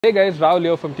Hey guys, Rahul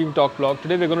here from Team Talk Blog.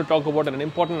 Today we're going to talk about an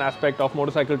important aspect of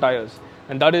motorcycle tires,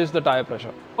 and that is the tire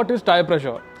pressure. What is tire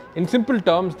pressure? In simple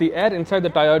terms, the air inside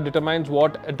the tire determines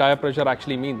what a tire pressure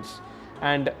actually means.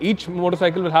 And each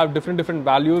motorcycle will have different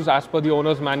values as per the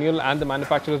owner's manual and the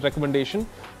manufacturer's recommendation,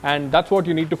 and that's what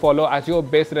you need to follow as your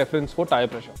base reference for tire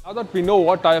pressure. Now that we know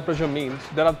what tire pressure means,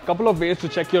 there are a couple of ways to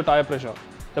check your tire pressure.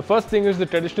 The first thing is the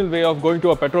traditional way of going to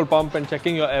a petrol pump and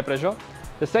checking your air pressure.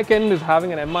 The second is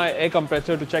having an MI air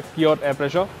compressor to check your air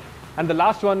pressure. And the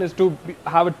last one is to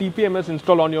have a TPMS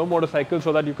installed on your motorcycle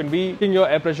so that you can be checking your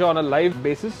air pressure on a live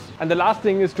basis. And the last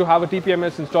thing is to have a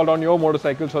TPMS installed on your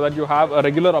motorcycle so that you have a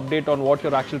regular update on what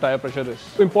your actual tire pressure is.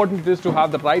 How important it is to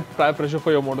have the right tire pressure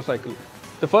for your motorcycle.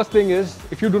 The first thing is,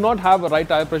 if you do not have a right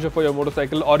tire pressure for your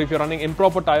motorcycle, or if you're running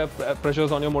improper tire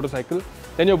pressures on your motorcycle,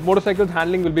 then your motorcycle's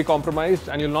handling will be compromised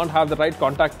and you'll not have the right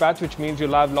contact patch, which means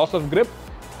you'll have loss of grip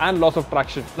and loss of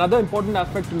traction. Another important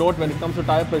aspect to note when it comes to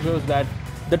tire pressure is that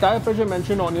the tire pressure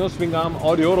mentioned on your swing arm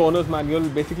or your owner's manual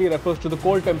basically refers to the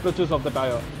cold temperatures of the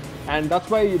tire. And that's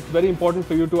why it's very important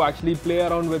for you to actually play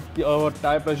around with your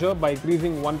tire pressure by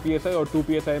increasing 1 psi or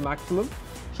 2 psi maximum,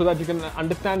 so that you can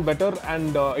understand better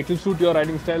and it will suit your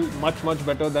riding style much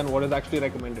better than what is actually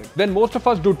recommended. When most of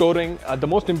us do touring, the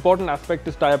most important aspect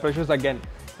is tire pressures again.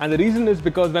 And the reason is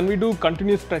because when we do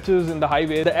continuous stretches in the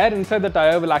highway, the air inside the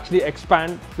tire will actually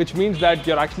expand, which means that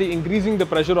you're actually increasing the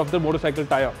pressure of the motorcycle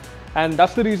tire. And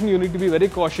that's the reason you need to be very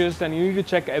cautious and you need to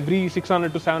check every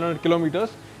 600 to 700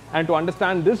 kilometers. And to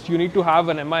understand this, you need to have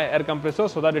an MI air compressor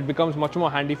so that it becomes much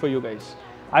more handy for you guys.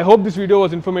 I hope this video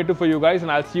was informative for you guys,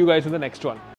 and I'll see you guys in the next one.